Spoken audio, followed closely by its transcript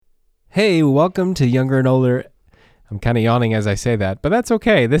Hey, welcome to Younger and Older. I'm kind of yawning as I say that, but that's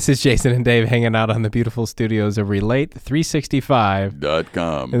okay. This is Jason and Dave hanging out on the beautiful studios of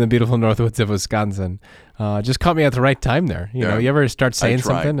Relate365.com in the beautiful Northwoods of Wisconsin. Just caught me at the right time there. You know, you ever start saying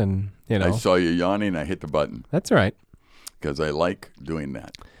something and, you know. I saw you yawning. I hit the button. That's all right. Because I like doing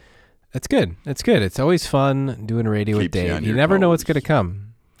that. That's good. That's good. It's always fun doing radio with Dave. You never know what's going to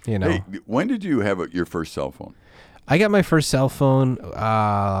come, you know. Hey, when did you have your first cell phone? I got my first cell phone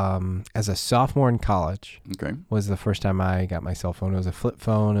as a sophomore in college. Okay. Was the first time I got my cell phone. It was a flip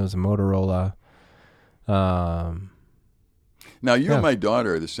phone. It was a Motorola. Now, you and my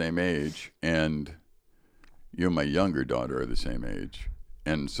daughter are the same age, and you and my younger daughter are the same age.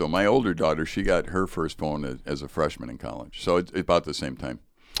 And so my older daughter, she got her first phone as a freshman in college. So it's about the same time.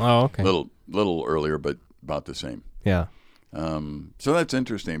 Oh, okay. Little earlier, but about the same. Yeah. So that's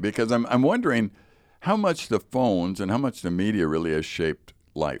interesting because I'm wondering how much the phones and how much the media really has shaped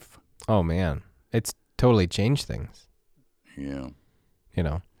life. Oh, man. It's totally changed things. Yeah. You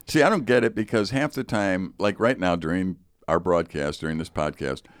know. See, I don't get it because half the time, like right now during our broadcast, during this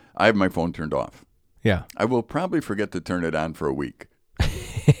podcast, I have my phone turned off. Yeah. I will probably forget to turn it on for a week.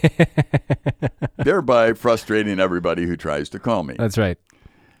 Thereby frustrating everybody who tries to call me. That's right.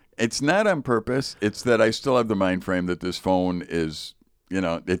 It's not on purpose. It's that I still have the mind frame that this phone is, you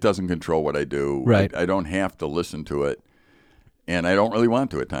know, it doesn't control what I do. Right. I don't have to listen to it, and I don't really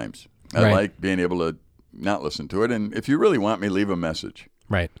want to at times. I like being able to not listen to it, and if you really want me, leave a message.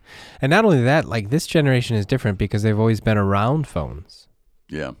 Right. And not only that, like this generation is different because they've always been around phones.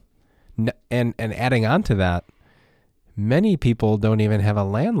 Yeah. And adding on to that, many people don't even have a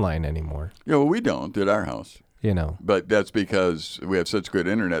landline anymore. Yeah, well, we don't at our house. You know. But that's because we have such good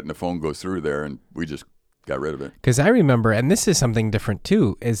internet and the phone goes through there and we just got rid of it. Because I remember, and this is something different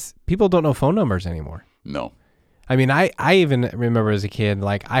too, is people don't know phone numbers anymore. No. I mean, I even remember as a kid,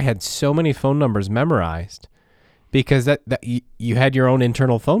 like I had so many phone numbers memorized because that you had your own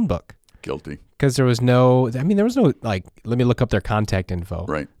internal phone book. Guilty. Because there was no like, let me look up their contact info.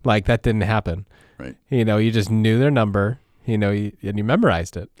 Right. Like that didn't happen. Right. You know, you just knew their number, you know, and you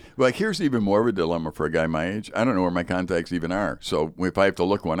memorized it. Like here's even more of a dilemma for a guy my age. I don't know where my contacts even are. So if I have to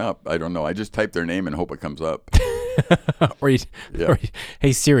look one up, I don't know. I just type their name and hope it comes up. or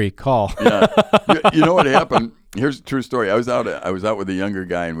hey Siri, call. Yeah. You know what happened? Here's a true story. I was out with a younger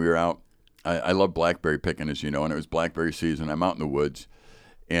guy and we were out. I love blackberry picking, as you know, and it was blackberry season. I'm out in the woods,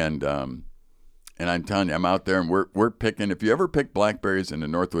 and I'm telling you, I'm out there and we're picking. If you ever pick blackberries in the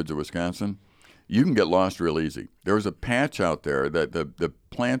Northwoods of Wisconsin, you can get lost real easy. There was a patch out there that the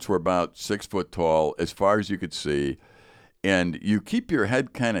plants were about 6 foot tall as far as you could see, and you keep your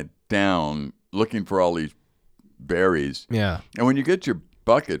head kind of down looking for all these berries. Yeah. And when you get your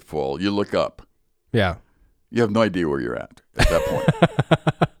bucket full, you look up. Yeah. You have no idea where you're at that point.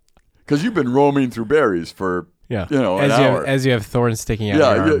 Because you've been roaming through berries for, an hour. As you have thorns sticking out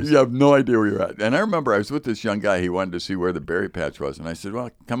of your arms. You have no idea where you're at. And I remember I was with this young guy. He wanted to see where the berry patch was. And I said, well,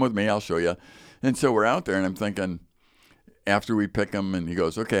 come with me. I'll show you. And so we're out there, and I'm thinking, after we pick them, and he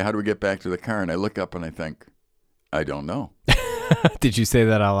goes, okay, how do we get back to the car? And I look up, and I think, I don't know. Did you say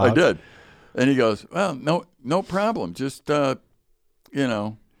that out loud? I did. And he goes, well, no problem. Just, pull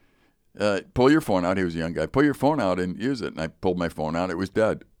your phone out. He was a young guy. Pull your phone out and use it. And I pulled my phone out. It was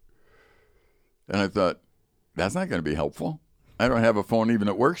dead. And I thought, that's not going to be helpful. I don't have a phone even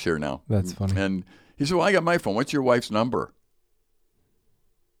that works here now. That's funny. And he said, well, I got my phone. What's your wife's number?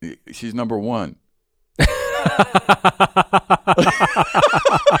 She's number 1.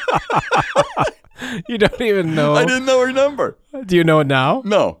 You don't even know. I didn't know her number. Do you know it now?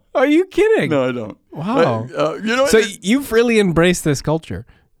 No. Are you kidding? No, I don't. Wow. So you've really embraced this culture.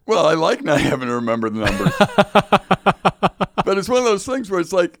 Well, I like not having to remember the numbers. But it's one of those things where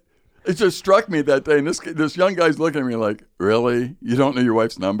it's like, it just struck me that day. And this young guy's looking at me like, really? You don't know your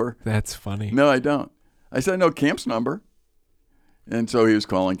wife's number? That's funny. No, I don't. I said, I know Camp's number. And so he was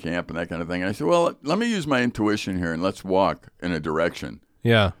calling Camp and that kind of thing. And I said, well, let me use my intuition here and let's walk in a direction.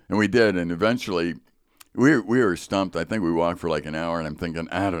 Yeah. And we did. And eventually we were stumped. I think we walked for like an hour and I'm thinking,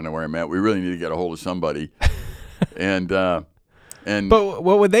 I don't know where I'm at. We really need to get a hold of somebody. But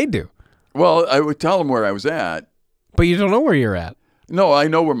what would they do? Well, I would tell them where I was at. But you don't know where you're at. No, I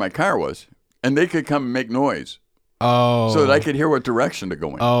know where my car was. And they could come and make noise. Oh. So that I could hear what direction to go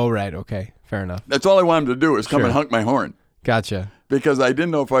in. Oh, right. Okay. Fair enough. That's all I wanted to do is come and honk my horn. Gotcha. Because I didn't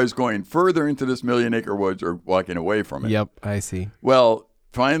know if I was going further into this million-acre woods or walking away from it. Yep, I see. Well,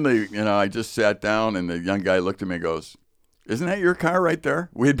 finally, I just sat down, and the young guy looked at me and goes, isn't that your car right there?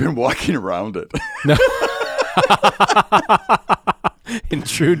 We had been walking around it. No. In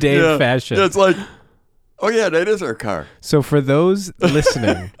true Dave fashion. It's like, oh, yeah, that is our car. So for those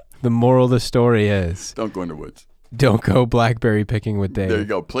listening The moral of the story is Don't go in the woods. don't go blackberry picking with Dave. There you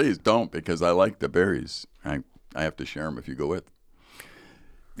go. Please don't, because I like the berries. I have to share them if you go with.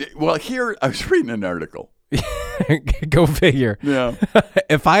 Well, here I was reading an article. Go figure. Yeah.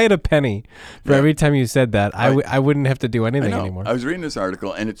 If I had a penny for every time you said that, I wouldn't have to do I anything know. anymore. I was reading this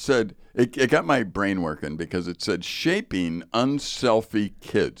article, and it said, it got my brain working, because it said shaping unselfie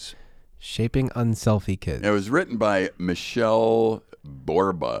kids. Shaping unselfie kids. It was written by Michelle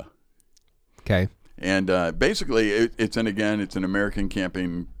Borba. Okay. And basically, it's an American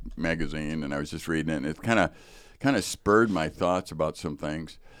camping magazine, and I was just reading it, and it kind of spurred my thoughts about some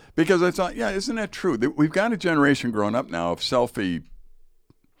things, because I thought, yeah, isn't that true? We've got a generation growing up now of selfie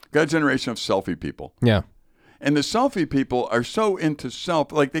people. Yeah. And the selfie people are so into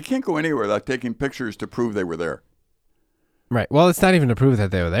self, like they can't go anywhere without taking pictures to prove they were there. Right. Well, it's not even to prove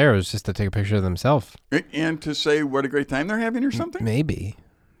that they were there. It was just to take a picture of themselves. And to say what a great time they're having or something. Maybe.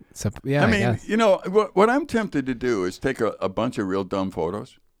 So, yeah, I mean, guess. you know, what I'm tempted to do is take a bunch of real dumb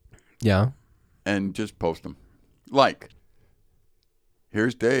photos. Yeah. And just post them. Like,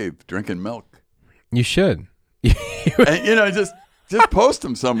 here's Dave drinking milk. You should. And, you know, just post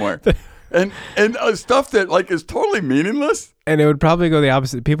them somewhere. And stuff that, like, is totally meaningless. And it would probably go the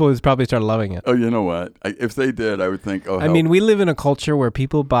opposite. People would probably start loving it. Oh, you know what? If they did, I would think, oh, I mean, we live in a culture where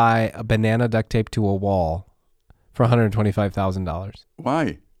people buy a banana duct tape to a wall for $125,000.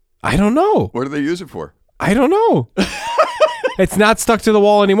 Why? I don't know. What do they use it for? I don't know. It's not stuck to the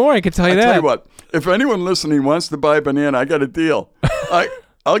wall anymore, I can tell you that. Tell you what, if anyone listening wants to buy a banana, I got a deal.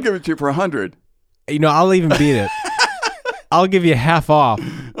 I'll give it to you for $100. You know, I'll even beat it. I'll give you half off.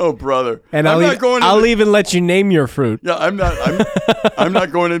 Oh, brother! And I'll even let you name your fruit. Yeah, I'm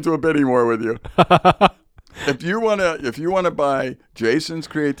not going into a bidding war with you. If you wanna buy Jason's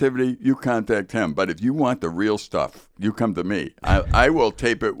creativity, you contact him. But if you want the real stuff, you come to me. I will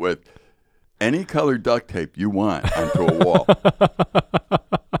tape it with any colored duct tape you want onto a wall,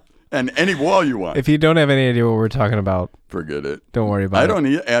 and any wall you want. If you don't have any idea what we're talking about, forget it. Don't worry about it. I don't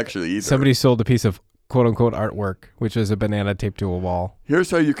actually either. Somebody sold a piece of quote-unquote artwork, which is a banana taped to a wall. Here's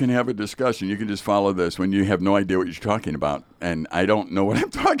how you can have a discussion. You can just follow this when you have no idea what you're talking about, and I don't know what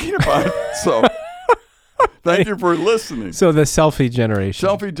I'm talking about. So thank you for listening. So the selfie generation.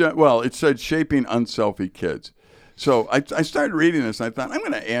 Well, it said shaping unselfie kids. So I started reading this, and I thought, I'm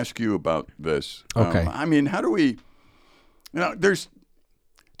going to ask you about this. Okay. I mean, how do we,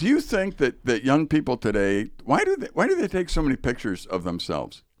 do you think that young people today, why do they take so many pictures of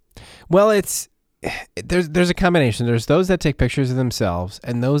themselves? Well, there's a combination. There's those that take pictures of themselves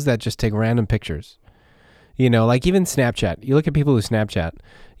and those that just take random pictures. You know, like even Snapchat. You look at people who Snapchat,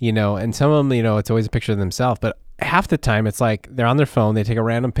 you know, and some of them, you know, it's always a picture of themselves. But half the time it's like they're on their phone, they take a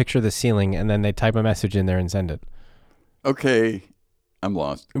random picture of the ceiling, and then they type a message in there and send it. Okay, I'm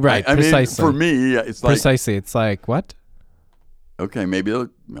lost. Right, I precisely. mean, for me, it's like... Precisely. It's like, what? Okay, maybe...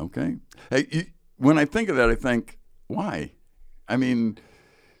 Okay. Hey, when I think of that, I think, why? I mean...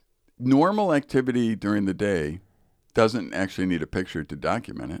 Normal activity during the day doesn't actually need a picture to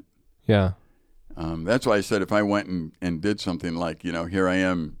document it. Yeah. That's why I said if I went and did something like, you know, here I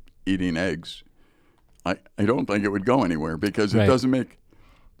am eating eggs, I don't think it would go anywhere, because it doesn't make...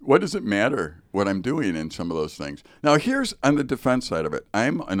 What does it matter what I'm doing in some of those things? Now, here's on the defense side of it.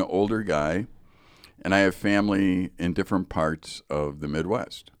 I'm an older guy, and I have family in different parts of the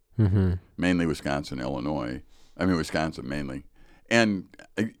Midwest, mainly Wisconsin, Illinois. I mean, Wisconsin mainly. And...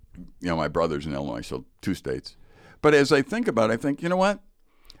 you know, my brother's in Illinois, so 2 states. But as I think about it, I think, you know what?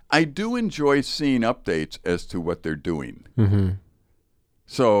 I do enjoy seeing updates as to what they're doing. Mm-hmm.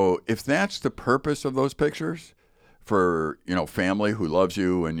 So if that's the purpose of those pictures for, you know, family who loves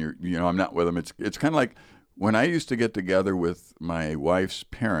you and I'm not with them. It's kind of like when I used to get together with my wife's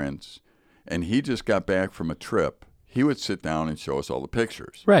parents and he just got back from a trip, he would sit down and show us all the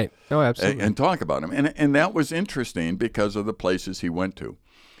pictures. Right. Oh, absolutely. And talk about them. And that was interesting because of the places he went to.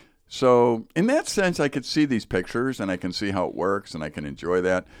 So in that sense, I could see these pictures and I can see how it works and I can enjoy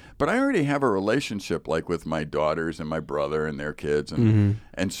that. But I already have a relationship like with my daughters and my brother and their kids. And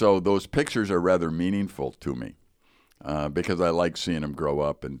so those pictures are rather meaningful to me because I like seeing them grow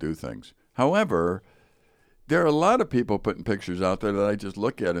up and do things. However, there are a lot of people putting pictures out there that I just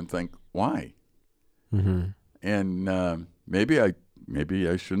look at and think, why? And maybe I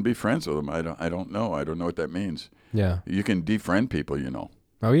shouldn't be friends with them. I don't know. I don't know what that means. Yeah. You can defriend people, you know.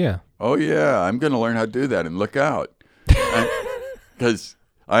 Oh, yeah. Oh, yeah. I'm going to learn how to do that and look out. Because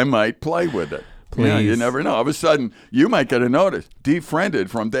I might play with it. Please. Yeah, you never know. All of a sudden, you might get a notice.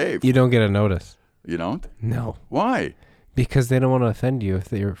 Defriended from Dave. You don't get a notice. You don't? No. Why? Because they don't want to offend you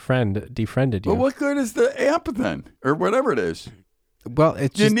if your friend defriended you. Well, what good is the app then? Or whatever it is. Well,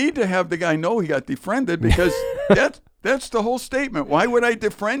 it's You just need to have the guy know he got defriended because that's the whole statement. Why would I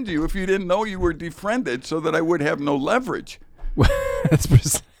defriend you if you didn't know you were defriended so that I would have no leverage?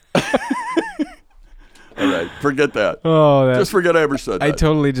 that's All right, forget that. oh, Just forget I ever said that. I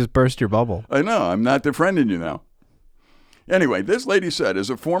totally just burst your bubble. I know. I'm not defriending you now. Anyway, this lady said, as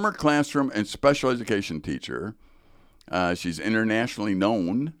a former classroom and special education teacher, she's internationally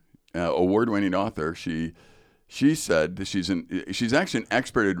known, award-winning author. She said that she's actually an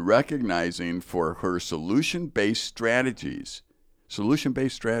expert at recognizing for her solution-based strategies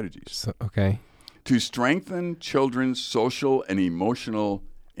Okay. to strengthen children's social and emotional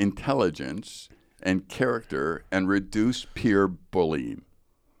intelligence and character and reduce peer bullying.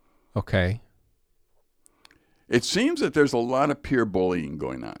 Okay. It seems that there's a lot of peer bullying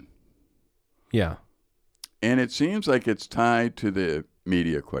going on. Yeah. And it seems like it's tied to the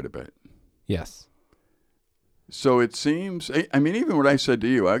media quite a bit. Yes. So it seems, I mean, even what I said to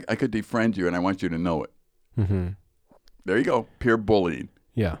you, I could defriend you and I want you to know it. Mm-hmm. There you go, peer bullying.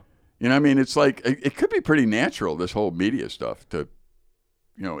 Yeah. You know what I mean? It's like, it could be pretty natural, this whole media stuff, to,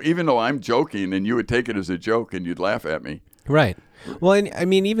 you know, even though I'm joking and you would take it as a joke and you'd laugh at me. Right. Well, and, I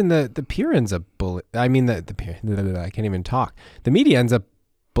mean, even the peer ends up I mean, the peer, I can't even talk. The media ends up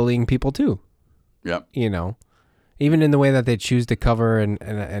bullying people too. Yeah. You know, even in the way that they choose to cover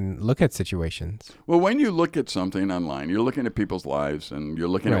and look at situations. Well, when you look at something online, you're looking at people's lives and you're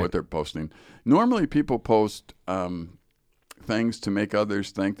looking at Right. what they're posting. Normally people post things to make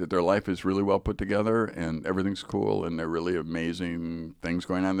others think that their life is really well put together and everything's cool and they're really amazing things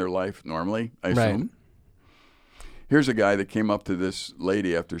going on in their life normally, I assume. Right. Here's a guy that came up to this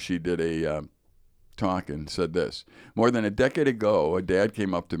lady after she did a talk and said this. More than a decade ago, a dad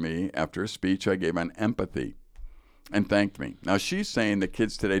came up to me after a speech I gave on empathy and thanked me. Now, she's saying that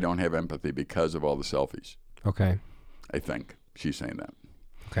kids today don't have empathy because of all the selfies. Okay. I think she's saying that.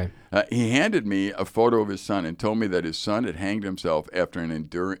 Okay. He handed me a photo of his son and told me that his son had hanged himself after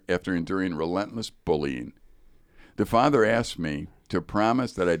enduring relentless bullying. The father asked me to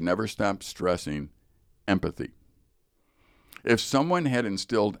promise that I'd never stop stressing empathy. If someone had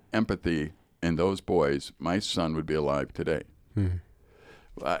instilled empathy in those boys, my son would be alive today.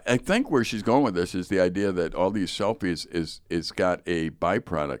 I think where she's going with this is the idea that all these selfies is got a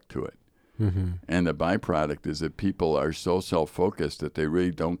byproduct to it. Mm-hmm. And the byproduct is that people are so self-focused that they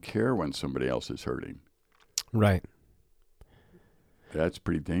really don't care when somebody else is hurting. Right. That's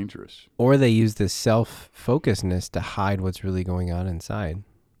pretty dangerous. Or they use this self-focusedness to hide what's really going on inside.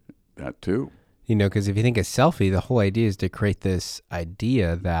 That too. You know, because if you think a selfie, the whole idea is to create this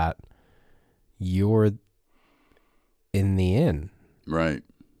idea that you're in the in. Right.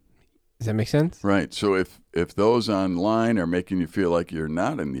 Does that make sense? Right. So if those online are making you feel like you're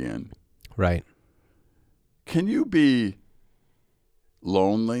not in the end, Right. can you be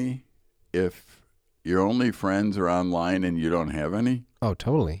lonely if your only friends are online and you don't have any? Oh,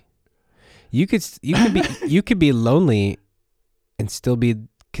 totally. You could be lonely and still be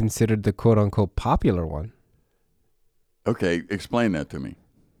considered the quote unquote popular one. Okay, explain that to me.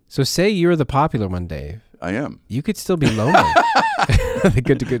 So say you're the popular one, Dave. I am. You could still be lonely.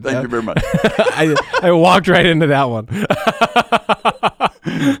 Good. Thank you very much. I walked right into that one.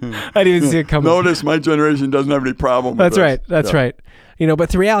 I didn't even see it coming. Notice my generation doesn't have any problem with That's this. right. That's Yeah. right. You know, but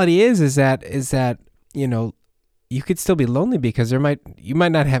the reality is that, you know, you could still be lonely because you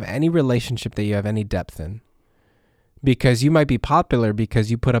might not have any relationship that you have any depth in. Because you might be popular because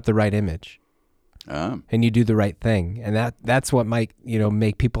you put up the right image. And you do the right thing. And that's what might, you know,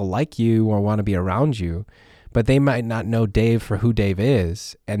 make people like you or want to be around you. But they might not know Dave for who Dave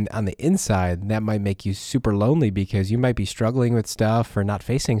is. And on the inside, that might make you super lonely because you might be struggling with stuff or not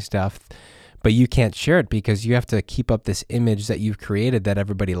facing stuff, but you can't share it because you have to keep up this image that you've created that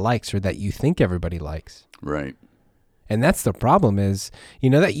everybody likes or that you think everybody likes. Right. And that's the problem is, you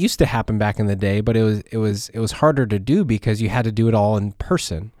know, that used to happen back in the day, but it was harder to do because you had to do it all in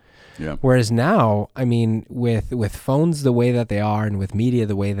person. Yeah. Whereas now, I mean, with phones the way that they are and with media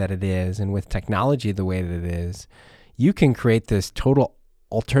the way that it is and with technology the way that it is, you can create this total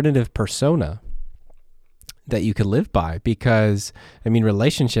alternative persona that you could live by because, I mean,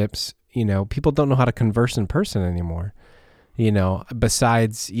 relationships, you know, people don't know how to converse in person anymore, you know,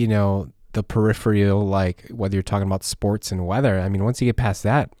 besides, you know, the peripheral, like whether you're talking about sports and weather. I mean, once you get past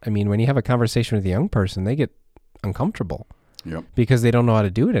that, I mean, when you have a conversation with a young person, they get uncomfortable. Yep. Because they don't know how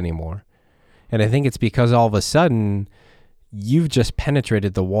to do it anymore. And I think it's because all of a sudden you've just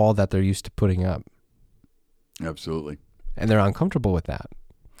penetrated the wall that they're used to putting up. Absolutely. And they're uncomfortable with that.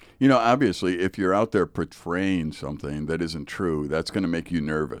 You know, obviously, if you're out there portraying something that isn't true, that's going to make you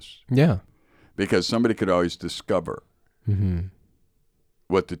nervous. Yeah. Because somebody could always discover. Mm-hmm.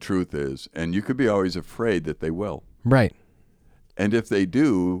 what the truth is, and you could be always afraid that they will. Right. And if they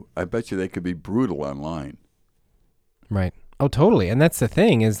do, I bet you they could be brutal online. Right. Oh, totally. And that's the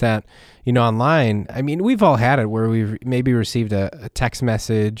thing is that, online, I mean, we've all had it where we've maybe received a text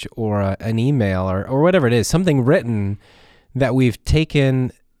message or an email or whatever it is, something written that we've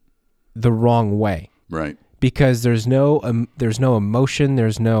taken the wrong way. Right. Because there's no emotion,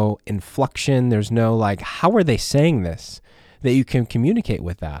 there's no inflection, there's no like, how are they saying this that you can communicate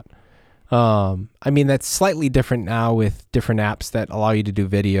with that? I mean, that's slightly different now with different apps that allow you to do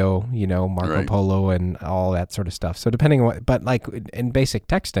video, Marco Right. Polo and all that sort of stuff. So depending on what, but like in basic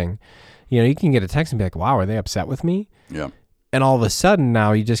texting, you can get a text and be like, wow, are they upset with me? Yeah. And all of a sudden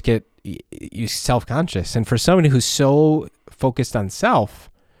now you self-conscious. And for somebody who's so focused on self,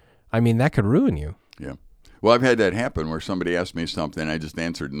 I mean, that could ruin you. Yeah. Well, I've had that happen where somebody asked me something, I just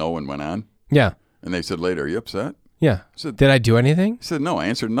answered no and went on. Yeah. And they said later, "Are you upset?" Yeah. I said, Did I do anything? I said, "No." I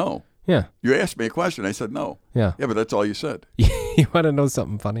answered no. Yeah. You asked me a question. I said no. Yeah. Yeah, but that's all you said. You want to know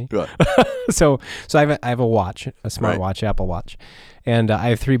something funny? Yeah. So I have a watch, a smart Right. watch, Apple Watch, and I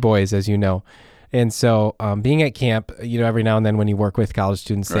have 3 boys, as you know. And so, being at camp, every now and then when you work with college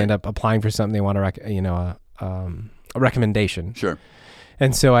students, they Right. end up applying for something they want a recommendation. Sure.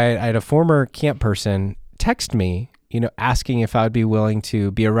 And so I had a former camp person text me, asking if I would be willing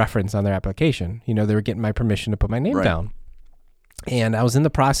to be a reference on their application. They were getting my permission to put my name Right. down. And I was in the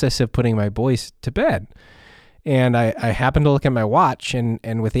process of putting my boys to bed. And I happened to look at my watch, and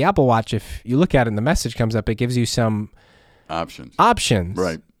with the Apple Watch, if you look at it and the message comes up, it gives you some Options. options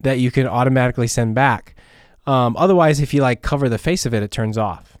that you can automatically send back. Otherwise, if you like cover the face of it, it turns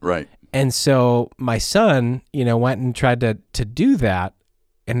off. Right. And so my son, went and tried to do that,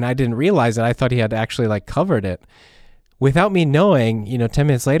 and I didn't realize it. I thought he had actually like covered it. Without me knowing, 10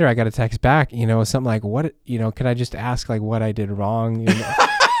 minutes later, I got a text back, something like, what, could I just ask like what I did wrong?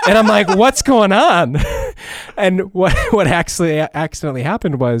 And I'm like, what's going on? And what actually accidentally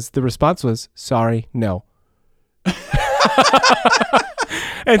happened was the response was, sorry, no.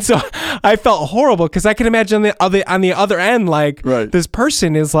 And so I felt horrible because I can imagine on the other end, like Right. this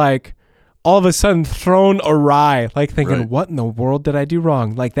person is like all of a sudden thrown awry, like thinking, Right. what in the world did I do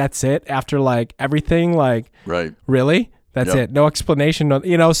wrong? Like, that's it after like everything, like, Right. really? That's Yep. it. No explanation.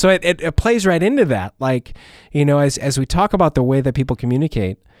 No, so it plays right into that. Like, as we talk about the way that people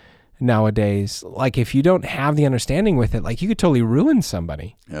communicate nowadays, like if you don't have the understanding with it, like you could totally ruin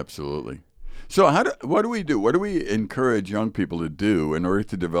somebody. Absolutely. So what do we do? What do we encourage young people to do in order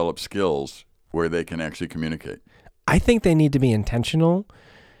to develop skills where they can actually communicate? I think they need to be intentional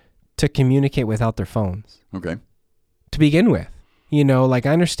to communicate without their phones Okay. to begin with. Like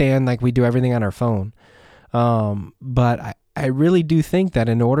I understand like we do everything on our phone. But I really do think that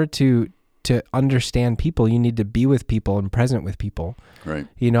in order to understand people, you need to be with people and present with people. Right.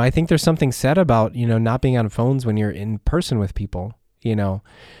 I think there's something said about, not being on phones when you're in person with people,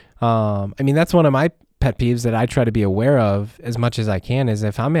 I mean, that's one of my pet peeves that I try to be aware of as much as I can is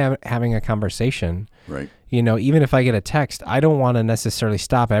if I'm having a conversation, Right. even if I get a text, I don't want to necessarily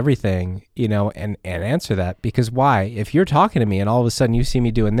stop everything, and answer that because why? If you're talking to me and all of a sudden you see me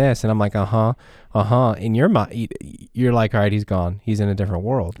doing this and I'm like, in your mind, you're like, all right, he's gone. He's in a different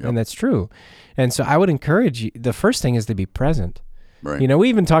world. Yep. And that's true. And so I would encourage you, the first thing is to be present. Right. We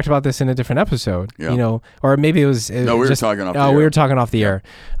even talked about this in a different episode, Yeah. Or maybe it was No, we were talking off the air. we were talking off the air.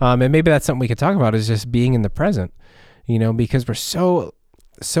 And maybe that's something we could talk about is just being in the present, because we're so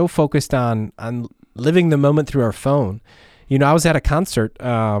focused on living the moment through our phone. I was at a concert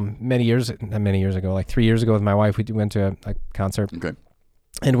not many years ago, like 3 years ago with my wife. We went to a concert Okay.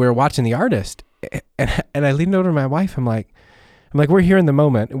 and we were watching the artist and I leaned over to my wife. I'm like, we're here in the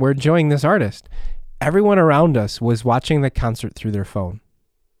moment. We're enjoying this artist. Everyone around us was watching the concert through their phone.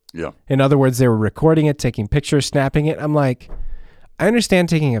 Yeah. In other words, they were recording it, taking pictures, snapping it. I'm like, I understand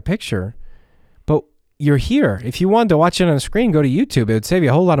taking a picture, but you're here. If you wanted to watch it on a screen, go to YouTube. It would save you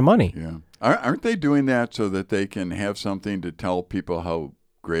a whole lot of money. Yeah. Aren't they doing that so that they can have something to tell people how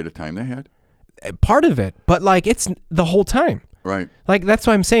great a time they had? Part of it, but like it's the whole time. Right. Like that's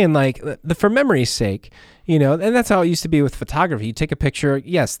why I'm saying like for memory's sake, and that's how it used to be with photography. You take a picture,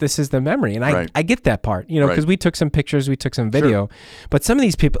 yes, this is the memory. And Right. I get that part, because Right. we took some pictures, we took some video, but some of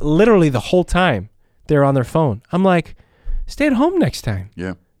these people literally the whole time they're on their phone. I'm like, stay at home next time.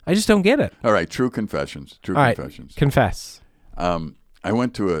 Yeah. I just don't get it. All right. True confessions. All right, confess. I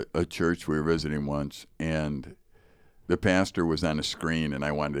went to a church we were visiting once, and the pastor was on a screen, and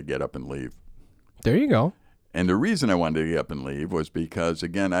I wanted to get up and leave. There you go. And the reason I wanted to get up and leave was because,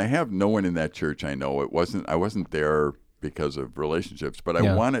 again, I have no one in that church I know. I wasn't there because of relationships, but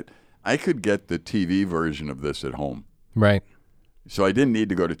Yeah. I could get the TV version of this at home. Right. So I didn't need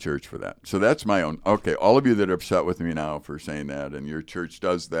to go to church for that. So that's my own. Okay, all of you that are upset with me now for saying that and your church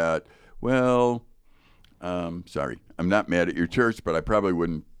does that, well, sorry. I'm not mad at your church, but I probably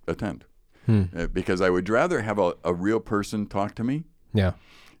wouldn't attend because I would rather have a real person talk to me. Yeah.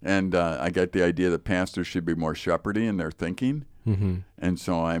 And I get the idea that pastors should be more shepherdy in their thinking. Mm-hmm. And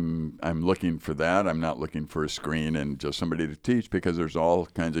so I'm looking for that. I'm not looking for a screen and just somebody to teach because there's all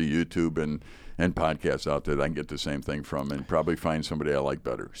kinds of YouTube and podcasts out there that I can get the same thing from and probably find somebody I like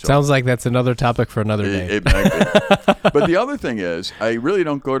better. So, sounds like that's another topic for another day. It might be. But the other thing is I really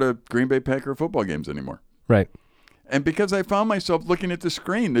don't go to Green Bay Packer football games anymore. Right. And because I found myself looking at the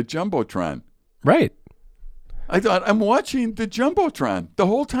screen, the Jumbotron. Right. I thought, I'm watching the Jumbotron the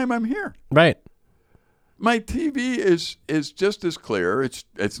whole time I'm here. Right. My TV is just as clear.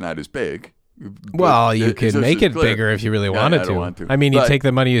 It's not as big. Well, you could make it bigger if you really wanted I don't want to. I mean, you take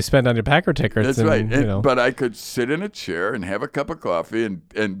the money you spend on your Packer tickets. That's right. You know. But I could sit in a chair and have a cup of coffee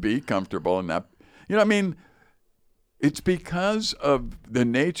and be comfortable and not, I mean, it's because of the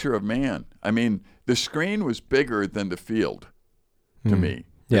nature of man. I mean, the screen was bigger than the field to me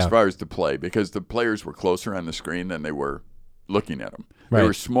as far as the play because the players were closer on the screen than they were looking at them. They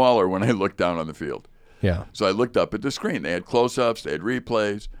were smaller when I looked down on the field. Yeah. So I looked up at the screen. They had close-ups. They had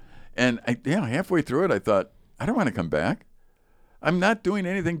replays. And halfway through it, I thought, I don't want to come back. I'm not doing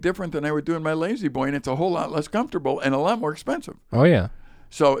anything different than I would do in my Lazy Boy, and it's a whole lot less comfortable and a lot more expensive. Oh, yeah.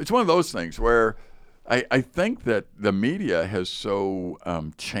 So it's one of those things where I think that the media has so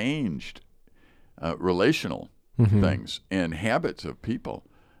changed relational things and habits of people.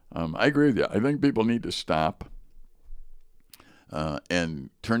 I agree with you. I think people need to stop and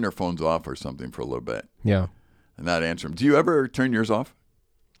turn their phones off or something for a little bit. Yeah. And not answer them. Do you ever turn yours off?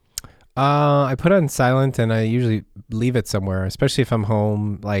 I put it on silent, and I usually leave it somewhere, especially if I'm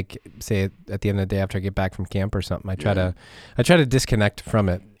home, like say at the end of the day after I get back from camp or something. I try to disconnect from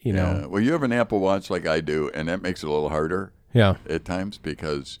it, you know. Well, you have an Apple Watch like I do, and that makes it a little harder. Yeah. At times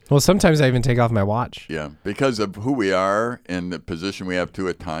because. Well, sometimes I even take off my watch. Yeah, because of who we are and the position we have to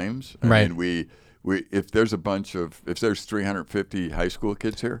at times. I mean, we if there's 350 high school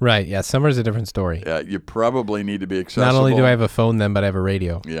kids here. Right. Yeah. Summer's a different story. Yeah. You probably need to be accessible. Not only do I have a phone then, but I have a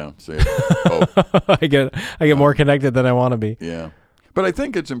radio. Yeah. So, I get more connected than I want to be. Yeah. But I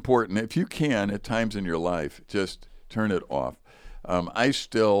think it's important if you can at times in your life just turn it off. I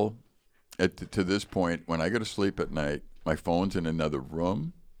still, to this point, when I go to sleep at night, my phone's in another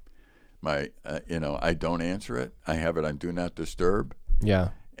room. I don't answer it. I have it on Do Not Disturb. Yeah.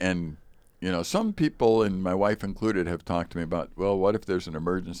 And some people, and my wife included, have talked to me about, well, what if there's an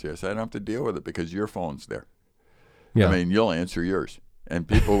emergency? I said, I don't have to deal with it because your phone's there. Yeah. I mean, you'll answer yours, and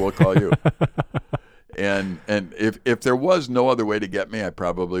people will call you. And if there was no other way to get me, I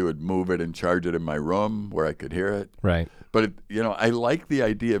probably would move it and charge it in my room where I could hear it. Right. But, I like the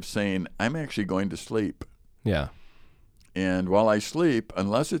idea of saying, I'm actually going to sleep. Yeah. And while I sleep,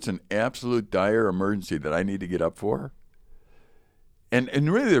 unless it's an absolute dire emergency that I need to get up for, and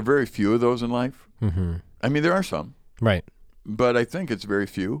really there are very few of those in life. Mm-hmm. I mean, there are some. Right. But I think it's very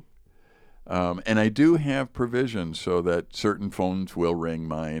few. And I do have provisions so that certain phones will ring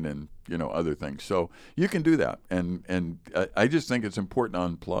mine and, other things. So you can do that. And I just think it's important to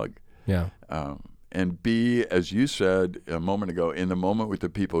unplug. Yeah. And be, as you said a moment ago, in the moment with the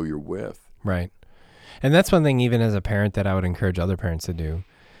people you're with. Right. And that's one thing, even as a parent, that I would encourage other parents to do.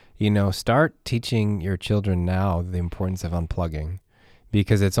 Start teaching your children now the importance of unplugging,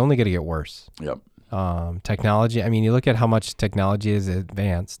 because it's only going to get worse. Yep. Technology. I mean, you look at how much technology is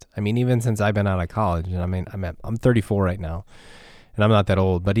advanced. I mean, even since I've been out of college, and I mean, I'm 34 right now, and I'm not that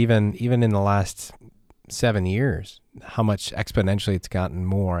old. But even in the last 7 years, how much exponentially it's gotten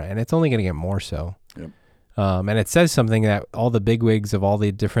more, and it's only going to get more so. Yep. And it says something that all the bigwigs of all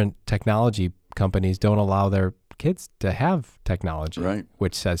the different technology companies don't allow their kids to have technology, right?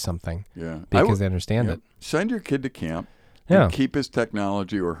 Which says something. Yeah. Because they understand it. Send your kid to camp. Yeah. And keep his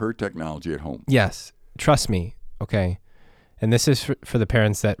technology or her technology at home. Yes. Trust me. Okay. And this is for the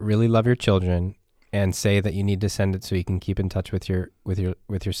parents that really love your children and say that you need to send it so you can keep in touch with your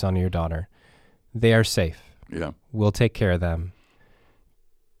son or your daughter. They are safe. Yeah. We'll take care of them.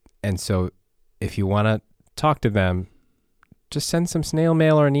 And so if you want to talk to them, just send some snail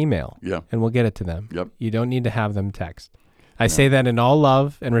mail or an email. Yeah. And we'll get it to them. Yep. You don't need to have them text. I say that in all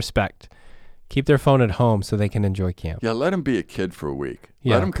love and respect. Keep their phone at home so they can enjoy camp. Yeah, let them be a kid for a week.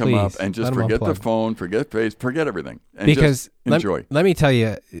 Yeah, let them come up and just forget the phone, forget everything, and because just enjoy. Let me tell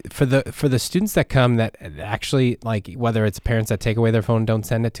you, for the students that come that actually, like, whether it's parents that take away their phone and don't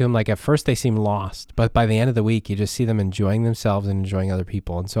send it to them, like at first they seem lost, but by the end of the week, you just see them enjoying themselves and enjoying other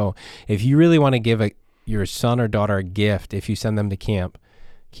people. And so if you really want to give your son or daughter a gift if you send them to camp.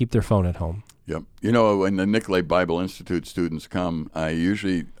 Keep their phone at home. Yep. You know, when the Nicolay Bible Institute students come, I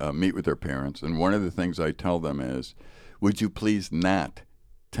usually meet with their parents, and one of the things I tell them is, would you please not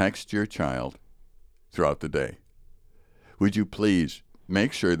text your child throughout the day? Would you please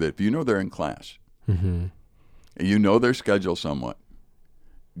make sure that if you know they're in class, and you know their schedule somewhat,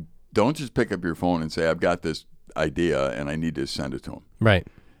 don't just pick up your phone and say, I've got this idea and I need to send it to them. Right.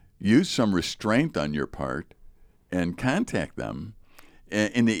 Use some restraint on your part and contact them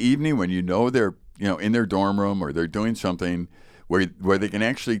in the evening when you know they're in their dorm room or they're doing something where they can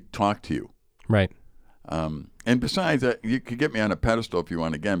actually talk to you. Right. And besides, you could get me on a pedestal if you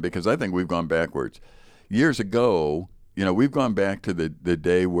want again, because I think we've gone backwards. Years ago, we've gone back to the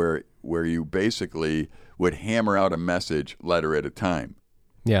day where you basically would hammer out a message letter at a time.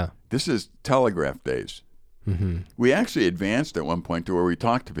 Yeah. This is telegraph days. We actually advanced at one point to where we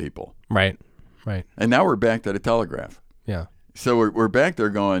talked to people. Right. And now we're back to the telegraph. Yeah. So we're back there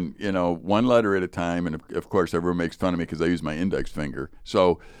going, one letter at a time. And of course, everyone makes fun of me because I use my index finger.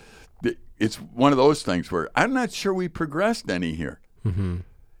 So it's one of those things where I'm not sure we progressed any here.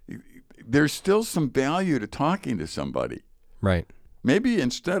 There's still some value to talking to somebody. Right. Maybe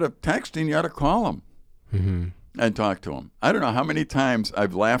instead of texting, you ought to call them and talk to them. I don't know how many times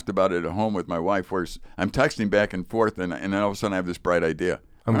I've laughed about it at home with my wife where I'm texting back and forth and then all of a sudden I have this bright idea.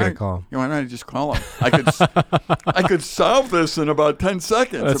 I'm going to call him. Why not I just call them? I could solve this in about 10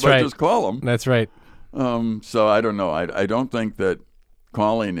 seconds I just call them. That's right. So I don't know. I don't think that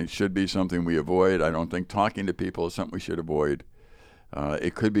calling it should be something we avoid. I don't think talking to people is something we should avoid.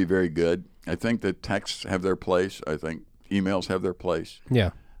 It could be very good. I think that texts have their place. I think emails have their place.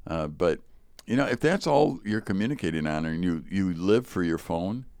 Yeah. But, if that's all you're communicating on and you live for your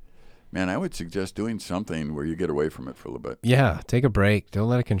phone, man, I would suggest doing something where you get away from it for a little bit. Yeah. Take a break. Don't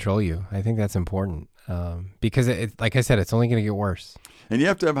let it control you. I think that's important because, like I said, it's only going to get worse. And you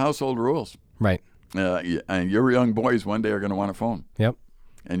have to have household rules. Right. And your young boys one day are going to want a phone. Yep.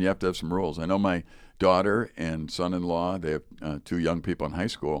 And you have to have some rules. I know my daughter and son-in-law, they have two young people in high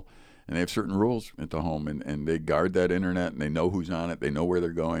school, and they have certain rules at the home, and they guard that internet, and they know who's on it. They know where they're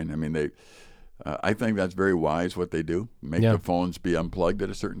going. I mean, I think that's very wise what they do. Make the phones be unplugged at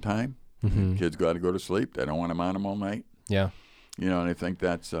a certain time. Kids got to go to sleep. They don't want them on them all night. Yeah. And I think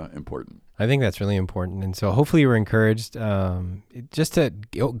that's important. I think that's really important. And so hopefully you were encouraged just to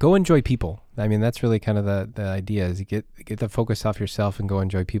go enjoy people. I mean, that's really kind of the idea is get the focus off yourself and go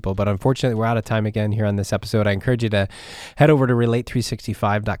enjoy people. But unfortunately, we're out of time again here on this episode. I encourage you to head over to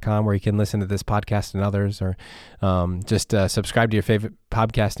relate365.com where you can listen to this podcast and others, or just subscribe to your favorite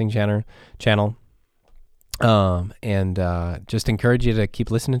podcasting channel. And just encourage you to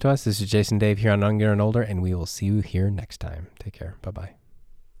keep listening to us. This is Jason Dave here on Younger and Older, and we will see you here next time. Take care. Bye-bye.